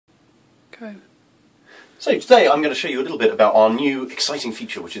intro. So today I'm going to show you a little bit about our new exciting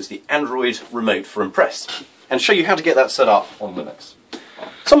feature, which is the Android Remote for Impress, and show you how to get that set up on Linux.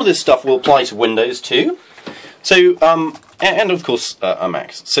 Some of this stuff will apply to Windows too, so and of course a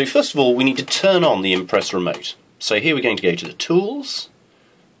Mac. So first of all, we need to turn on the Impress Remote. So here we're going to go to the Tools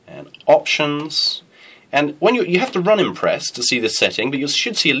and Options, and when you have to run Impress to see this setting, but you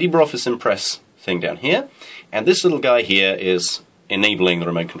should see a LibreOffice Impress thing down here, and this little guy here is enabling the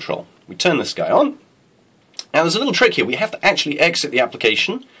remote control. We turn this guy on. Now there's a little trick here. We have to actually exit the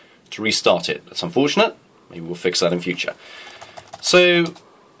application to restart it. That's unfortunate. Maybe we'll fix that in future. So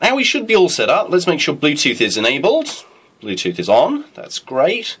now we should be all set up. Let's make sure Bluetooth is enabled. Bluetooth is on. That's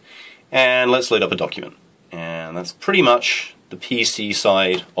great. And let's load up a document. And that's pretty much the PC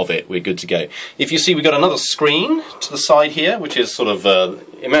side of it. We're good to go. If you see, we've got another screen to the side here, which is sort of,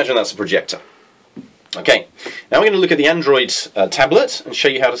 imagine that's a projector. Okay, now we're going to look at the Android tablet and show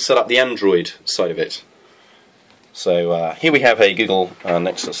you how to set up the Android side of it. So here we have a Google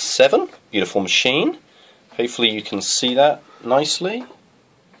Nexus 7, beautiful machine. Hopefully you can see that nicely.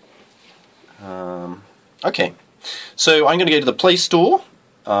 Okay, so I'm going to go to the Play Store,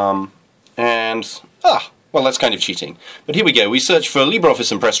 well, that's kind of cheating. But here we go. We search for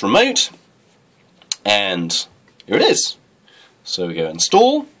LibreOffice Impress Remote, and here it is. So we go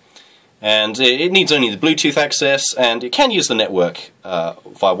install, and it needs only the Bluetooth access, and it can use the network via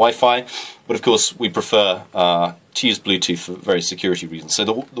Wi-Fi, but of course we prefer to use Bluetooth for various security reasons. So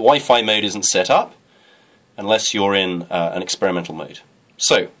the Wi-Fi mode isn't set up unless you're in an experimental mode.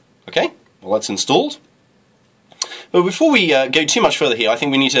 So, okay, well that's installed. But before we go too much further here, I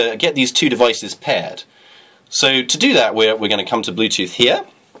think we need to get these two devices paired. So to do that, we're going to come to Bluetooth here,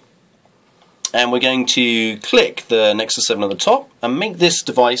 and we're going to click the Nexus 7 at the top and make this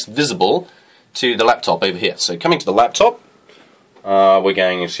device visible to the laptop over here. So coming to the laptop, we're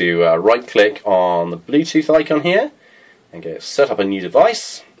going to right-click on the Bluetooth icon here and go set up a new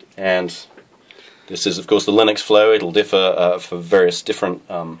device. And this is, of course, the Linux flow. It'll differ for various different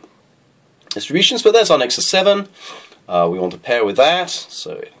distributions, but there's our Nexus 7. We want to pair with that,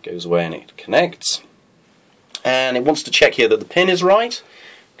 so it goes away and it connects. And it wants to check here that the pin is right.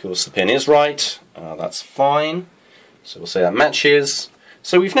 Of course, the pin is right. That's fine. So we'll say that matches.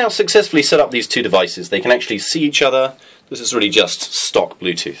 So we've now successfully set up these two devices. They can actually see each other. This is really just stock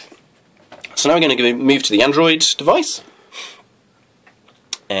Bluetooth. So now we're going to move to the Android device,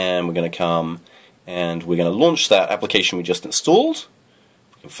 and we're going to come and we're going to launch that application we just installed.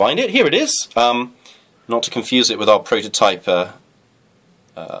 You can find it. Here it is. Not to confuse it with our prototype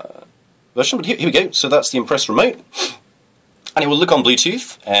version, but here we go. So that's the Impress Remote. And it will look on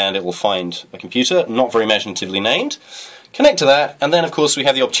Bluetooth, and it will find a computer, not very imaginatively named. Connect to that, and then of course we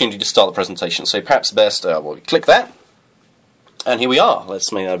have the opportunity to start the presentation. So perhaps best, we click that, and here we are.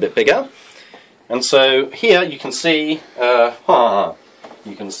 Let's make that a bit bigger. And so here you can see,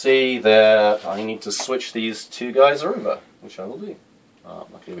 that I need to switch these two guys over, which I will do.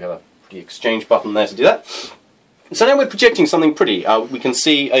 Luckily we have a pretty exchange button there to do that. So now we're projecting something pretty. We can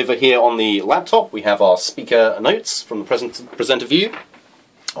see over here on the laptop we have our speaker notes from the presenter view.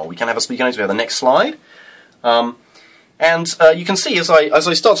 Or we can have a speaker notes, we have the next slide. You can see as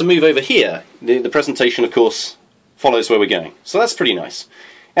I start to move over here, the presentation of course follows where we're going. So that's pretty nice.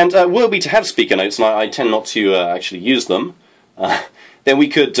 And were we to have speaker notes, and I tend not to actually use them, then we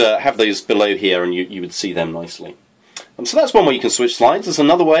could have those below here and you would see them nicely. So that's one way you can switch slides. There's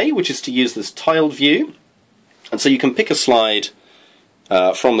another way, which is to use this tiled view. And so you can pick a slide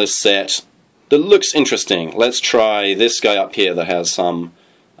from this set that looks interesting. Let's try this guy up here that has some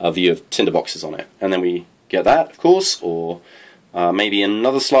view of tinderboxes on it. And then we get that, of course, or maybe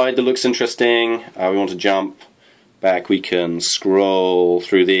another slide that looks interesting. We want to jump back. We can scroll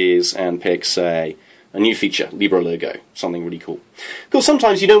through these and pick, say, a new feature, Libre logo, something really cool. Of course,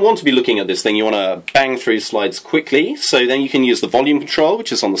 sometimes you don't want to be looking at this thing. You want to bang through slides quickly, so then you can use the volume control,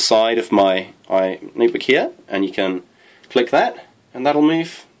 which is on the side of my notebook here, and you can click that, and that'll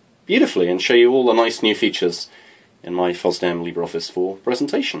move beautifully and show you all the nice new features in my FOSDEM LibreOffice 4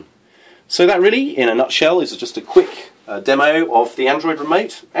 presentation. So that really, in a nutshell, is just a quick demo of the Android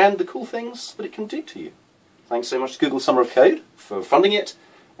Remote and the cool things that it can do to you. Thanks so much to Google Summer of Code for funding it,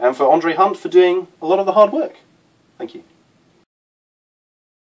 and for Andre Hunt for doing a lot of the hard work. Thank you.